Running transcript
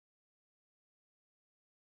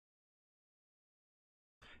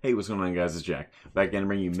Hey, what's going on, guys? It's Jack. Back again to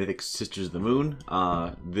bring you Mythic Sisters of the Moon.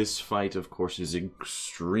 This fight, of course, is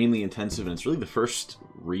extremely intensive, and it's really the first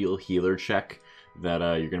real healer check that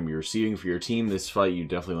you're going to be receiving for your team. This fight, you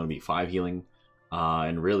definitely want to be 5 healing,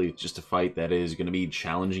 and really just a fight that is going to be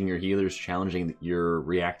challenging your healers, challenging your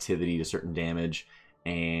reactivity to certain damage,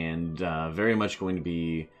 and very much going to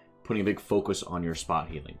be putting a big focus on your spot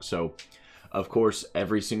healing. So, of course,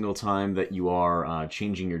 every single time that you are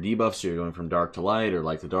changing your debuffs, so you're going from dark to light or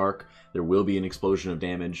light to dark, there will be an explosion of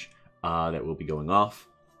damage that will be going off.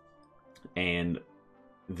 And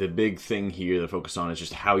the big thing here to focus on is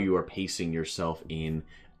just how you are pacing yourself in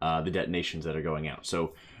the detonations that are going out.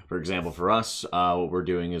 So, for example, for us, what we're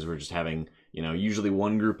doing is we're just having, usually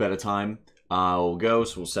one group at a time will go.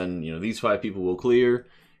 So we'll send, these 5 people will clear,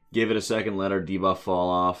 give it a second, let our debuff fall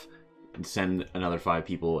off, and send another 5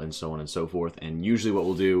 people, and so on and so forth. And usually what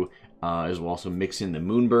we'll do is we'll also mix in the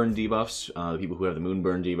moonburn debuffs. The people who have the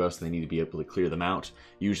moonburn debuffs, they need to be able to clear them out.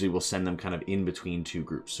 Usually we'll send them kind of in between 2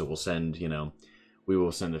 groups. So we'll send, we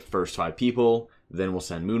will send the first 5 people, then we'll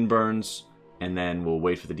send moonburns, and then we'll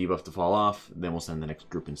wait for the debuff to fall off, then we'll send the next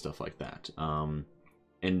group and stuff like that.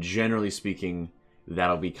 And generally speaking,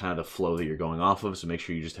 that'll be kind of the flow that you're going off of, so make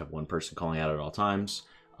sure you just have one person calling out at all times.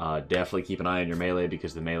 Definitely keep an eye on your melee,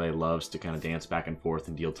 because the melee loves to kind of dance back and forth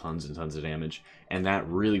and deal tons and tons of damage. And that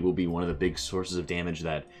really will be one of the big sources of damage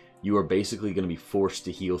that you are basically going to be forced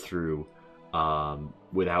to heal through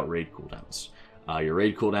without raid cooldowns. Your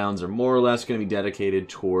raid cooldowns are more or less going to be dedicated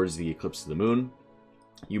towards the Eclipse of the Moon.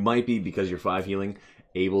 You might be, because you're 5 healing,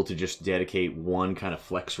 able to just dedicate one kind of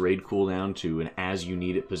flex raid cooldown to an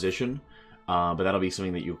as-you-need-it position. But that'll be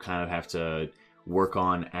something that you kind of have to work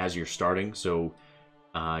on as you're starting. So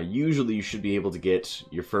usually you should be able to get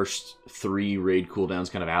your first 3 raid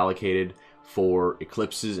cooldowns kind of allocated for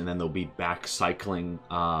eclipses, and then they'll be back cycling,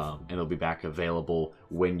 and they'll be back available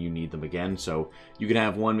when you need them again. So you can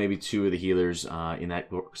have 1, maybe 2 of the healers in that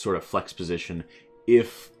sort of flex position.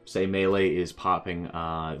 If, say, melee is popping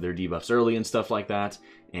their debuffs early and stuff like that,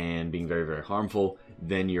 and being very, very harmful,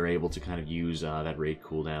 then you're able to kind of use that raid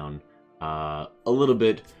cooldown a little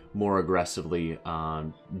bit more aggressively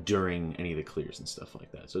during any of the clears and stuff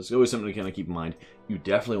like that. So it's always something to kind of keep in mind. You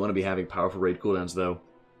definitely want to be having powerful raid cooldowns, though.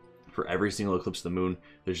 For every single Eclipse of the Moon,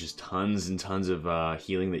 there's just tons and tons of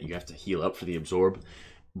healing that you have to heal up for the absorb.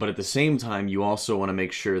 But at the same time, you also want to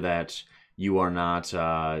make sure that you are not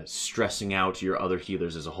stressing out your other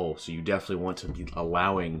healers as a whole. So you definitely want to be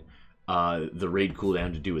allowing the raid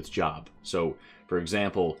cooldown to do its job. So, for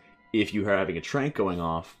example, if you are having a trank going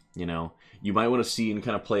off, you might want to see and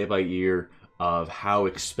kind of play it by ear of how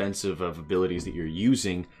expensive of abilities that you're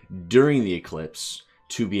using during the Eclipse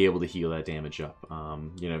to be able to heal that damage up.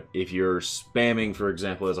 If you're spamming, for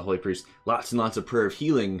example, as a Holy Priest, lots and lots of Prayer of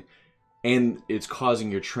Healing, and it's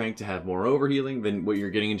causing your Trank to have more overhealing, then what you're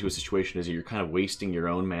getting into a situation is that you're kind of wasting your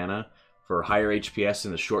own mana for higher HPS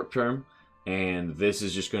in the short term, and this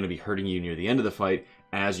is just going to be hurting you near the end of the fight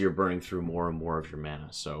as you're burning through more and more of your mana.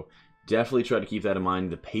 So definitely try to keep that in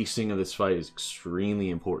mind. The pacing of this fight is extremely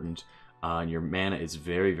important, and your mana is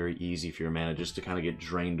very, very easy for your mana just to kind of get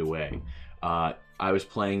drained away. I was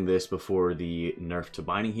playing this before the nerf to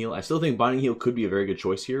Binding Heal. I still think Binding Heal could be a very good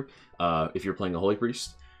choice here if you're playing a Holy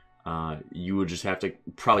Priest. You would just have to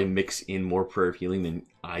probably mix in more Prayer of Healing than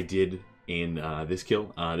I did in this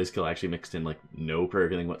kill. This kill actually mixed in like no Prayer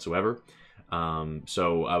of Healing whatsoever.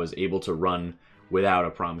 So I was able to run without a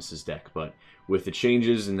Promises deck. But with the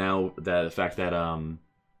changes and now the fact that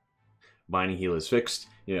Binding Heal is fixed,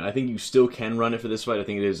 I think you still can run it for this fight. I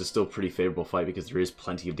think it is a still pretty favorable fight because there is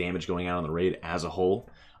plenty of damage going out on the raid as a whole.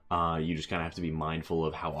 You just kind of have to be mindful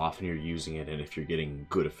of how often you're using it and if you're getting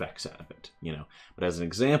good effects out of it, But as an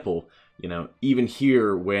example, even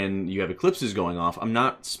here when you have eclipses going off, I'm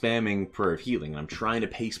not spamming Prayer of Healing. I'm trying to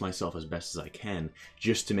pace myself as best as I can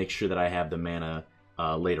just to make sure that I have the mana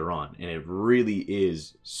later on. And it really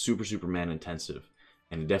is super, super mana intensive.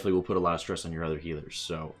 And it definitely will put a lot of stress on your other healers.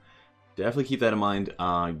 So definitely keep that in mind.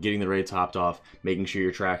 Getting the raid topped off, making sure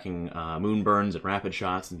you're tracking moonburns and rapid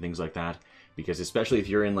shots and things like that. Because especially if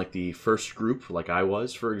you're in like the first group, like I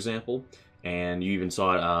was, for example, and you even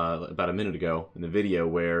saw it about a minute ago in the video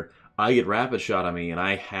where I get rapid shot on me and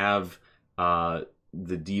I have the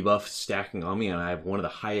debuff stacking on me, and I have one of the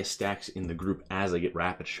highest stacks in the group as I get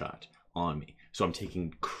rapid shot on me. So I'm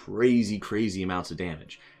taking crazy, crazy amounts of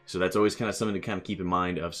damage. So that's always kind of something to kind of keep in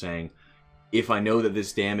mind of saying, if I know that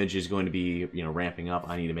this damage is going to be, ramping up,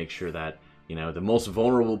 I need to make sure that, the most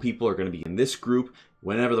vulnerable people are going to be in this group.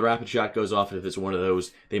 Whenever the rapid shot goes off, if it's one of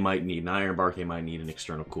those, they might need an Iron Bark, they might need an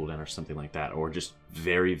external cooldown or something like that, or just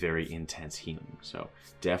very, very intense healing. So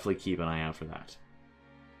definitely keep an eye out for that.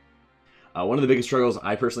 One of the biggest struggles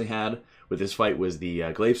I personally had with this fight was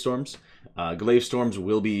the glaive storms. Glaive storms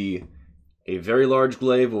will be a very large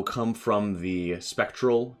glaive, will come from the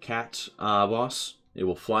spectral cat boss. It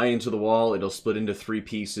will fly into the wall, it'll split into 3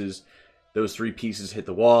 pieces. Those 3 pieces hit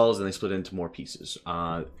the walls, and they split into more pieces.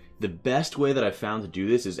 The best way that I've found to do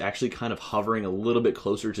this is actually kind of hovering a little bit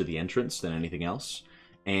closer to the entrance than anything else,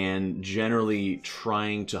 and generally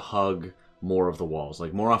trying to hug more of the walls.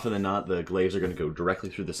 Like, more often than not, the glaives are going to go directly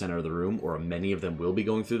through the center of the room, or many of them will be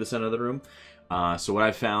going through the center of the room. So what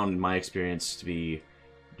I've found in my experience to be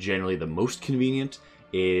generally the most convenient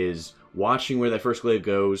is watching where that first glaive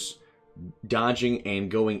goes, dodging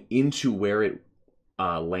and going into where it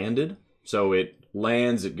landed. So it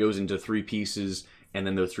lands, it goes into 3 pieces, and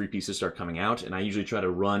then those 3 pieces start coming out, and I usually try to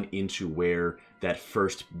run into where that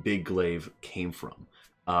first big glaive came from.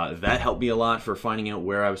 That helped me a lot for finding out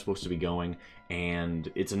where I was supposed to be going, and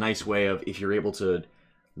it's a nice way of, if you're able to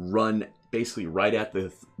run basically right at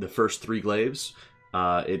the first 3 glaives,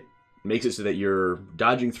 it makes it so that you're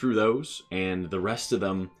dodging through those, and the rest of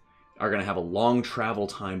them are going to have a long travel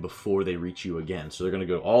time before they reach you again. So they're going to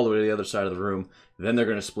go all the way to the other side of the room, then they're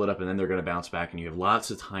going to split up, and then they're going to bounce back, and you have lots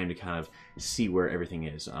of time to kind of see where everything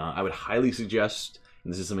is. I would highly suggest,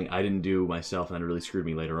 and this is something I didn't do myself and that really screwed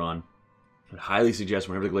me later on, I would highly suggest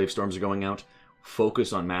whenever the glaive storms are going out,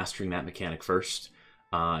 focus on mastering that mechanic first,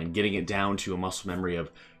 and getting it down to a muscle memory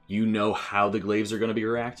of, you know how the glaives are going to be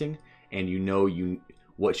reacting, and you know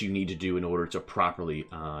what you need to do in order to properly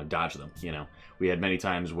dodge them. You know, we had many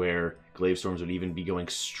times where glaive storms would even be going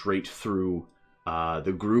straight through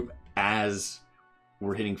the group as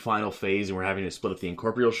we're hitting final phase and we're having to split up the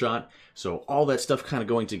incorporeal shot. So all that stuff kind of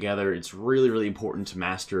going together, it's really, really important to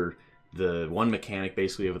master the one mechanic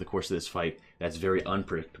basically over the course of this fight that's very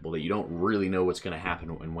unpredictable, that you don't really know what's going to happen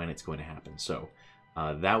and when it's going to happen. So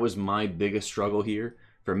that was my biggest struggle here.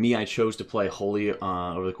 For me, I chose to play Holy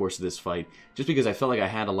over the course of this fight just because I felt like I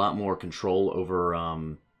had a lot more control over, I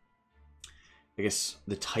guess,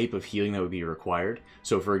 the type of healing that would be required.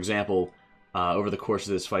 So, for example, over the course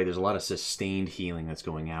of this fight, there's a lot of sustained healing that's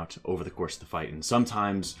going out over the course of the fight. And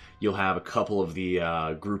sometimes you'll have a couple of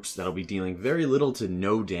the groups that'll be dealing very little to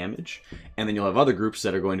no damage, and then you'll have other groups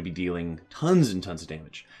that are going to be dealing tons and tons of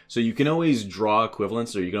damage. So you can always draw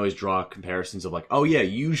equivalents, or you can always draw comparisons of like, oh yeah,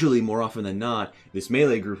 usually more often than not, this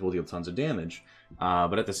melee group will deal tons of damage.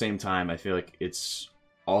 But at the same time, I feel like it's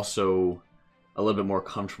also a little bit more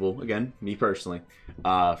comfortable, again, me personally,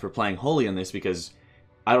 for playing Holy on this, because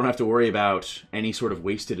I don't have to worry about any sort of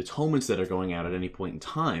wasted atonements that are going out at any point in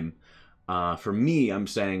time. For me, I'm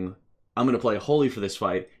saying, I'm going to play Holy for this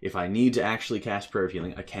fight. If I need to actually cast Prayer of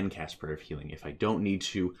Healing, I can cast Prayer of Healing. If I don't need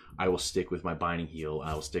to, I will stick with my Binding Heal.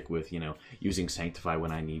 I will stick with, you know, using Sanctify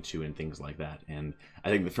when I need to and things like that. And I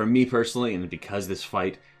think that for me personally, and because this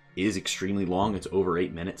fight is extremely long, it's over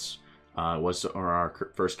 8 minutes, was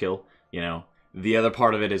our first kill, you know. The other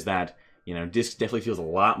part of it is that, you know, Disc definitely feels a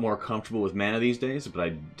lot more comfortable with mana these days,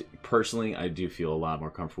 but personally, I do feel a lot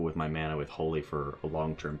more comfortable with my mana with Holy for a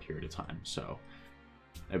long-term period of time. So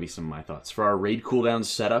that'd be some of my thoughts. For our raid cooldown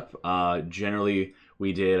setup, generally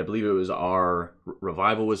we did, I believe it was our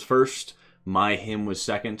Revival was first, my Hymn was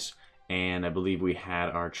second, and I believe we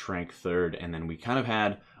had our Trank third, and then we kind of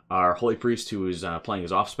had our Holy Priest who was playing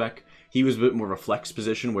his off-spec. He was a bit more of a flex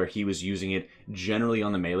position where he was using it generally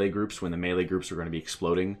on the melee groups when the melee groups were going to be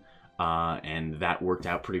exploding. And that worked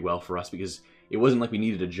out pretty well for us because it wasn't like we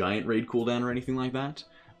needed a giant raid cooldown or anything like that,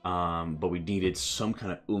 but we needed some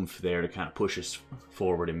kind of oomph there to kind of push us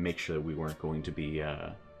forward and make sure that we weren't going to be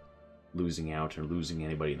losing out or losing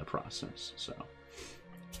anybody in the process. So,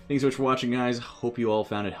 thanks so much for watching, guys. Hope you all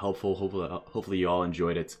found it helpful. Hopefully you all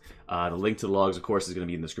enjoyed it. The link to the logs, of course, is going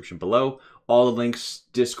to be in the description below. All the links,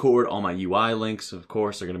 Discord, all my UI links, of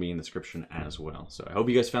course, are going to be in the description as well. So I hope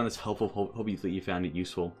you guys found this helpful. Hope you found it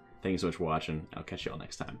useful. Thank you so much for watching. I'll catch you all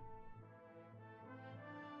next time.